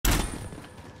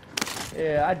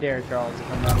Yeah, I dare Charles to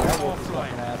come down there. I whoop his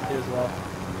fucking ass too as well.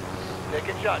 Take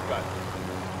a shotgun.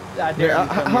 I dare Yeah, you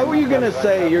to come how here, are you my gonna brother.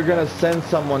 say you're gonna send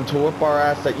someone to whoop our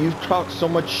ass that you've talked so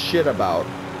much shit about?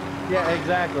 Yeah,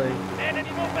 exactly. Enemy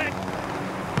movement.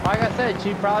 Like I said,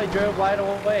 she probably drove right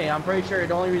away. I'm pretty sure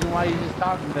the only reason why he's just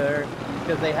talking to her is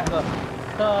because they have a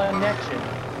connection.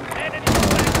 Enemy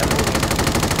movement.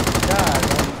 God,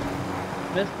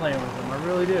 I miss playing with him. I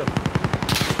really do.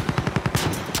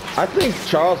 I think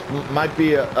Charles might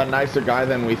be a nicer guy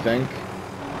than we think.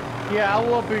 Yeah, I'll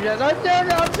whoop your ass. Oh,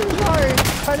 no, I'm so sorry.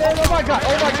 Oh my god.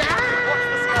 Oh my god.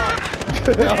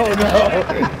 Oh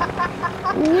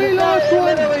no. We lost one.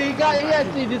 Literally, he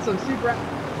actually did some super.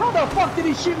 How the fuck did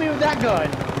he shoot me with that gun?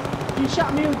 He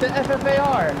shot me with the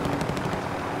FFAR.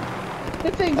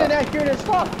 This thing's inaccurate as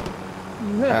fuck.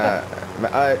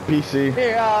 PC.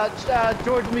 Here,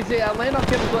 George, let me see. Land on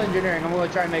chemical engineering. I'm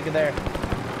gonna try and make it there.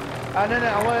 No,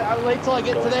 I'll wait till I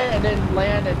get to there and then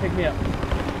land and pick me up.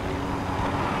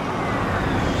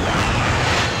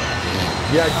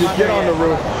 Yeah, just get on the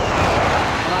roof.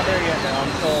 I'm not there yet, though.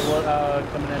 I'm still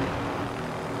coming in.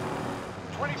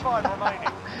 25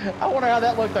 remaining. I wonder how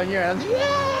that looked on your end.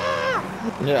 Yeah!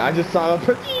 Yeah, I just saw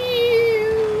him.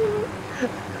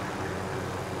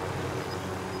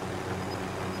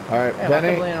 All right, Yeah,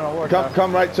 Benny,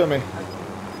 come right to me.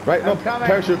 Right, no, coming.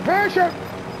 parachute.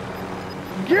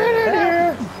 Get in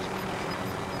here.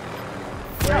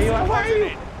 Where are you at? Where are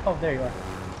you? Oh, there you are.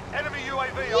 Enemy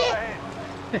UAV overhead.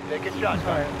 Take a shotgun.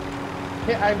 Alright.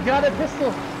 Here, I've got a pistol.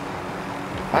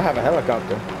 I have a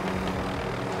helicopter.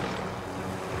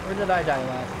 Where did I die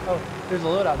last? Oh, there's a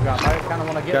loadout drop. I kind of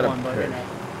want to get one, but you know.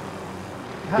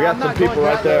 We got some people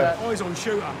right there. Eyes on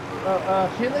shooter.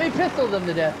 Here, let me pistol them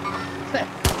to death.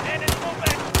 Enemy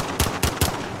movement.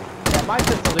 Yeah, my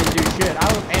pistol didn't do shit. I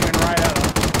was aiming right at them.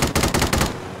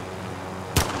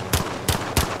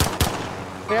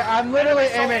 Yeah, I'm literally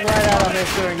aiming right at them.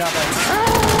 It's doing nothing.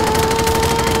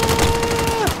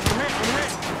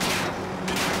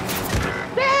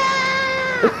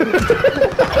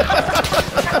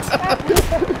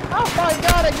 Oh my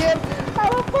god, again! How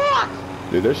the fuck?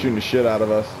 Dude, they're shooting the shit out of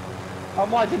us.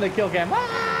 I'm watching the kill cam.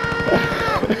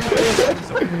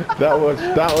 That was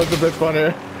a bit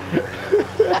funnier.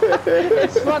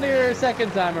 It's funnier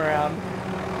second time around.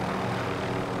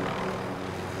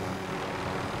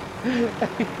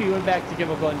 He went back to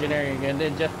chemical engineering and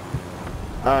then just.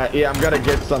 Yeah, I'm gonna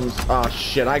get some. Oh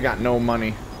shit, I got no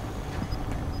money.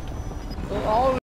 All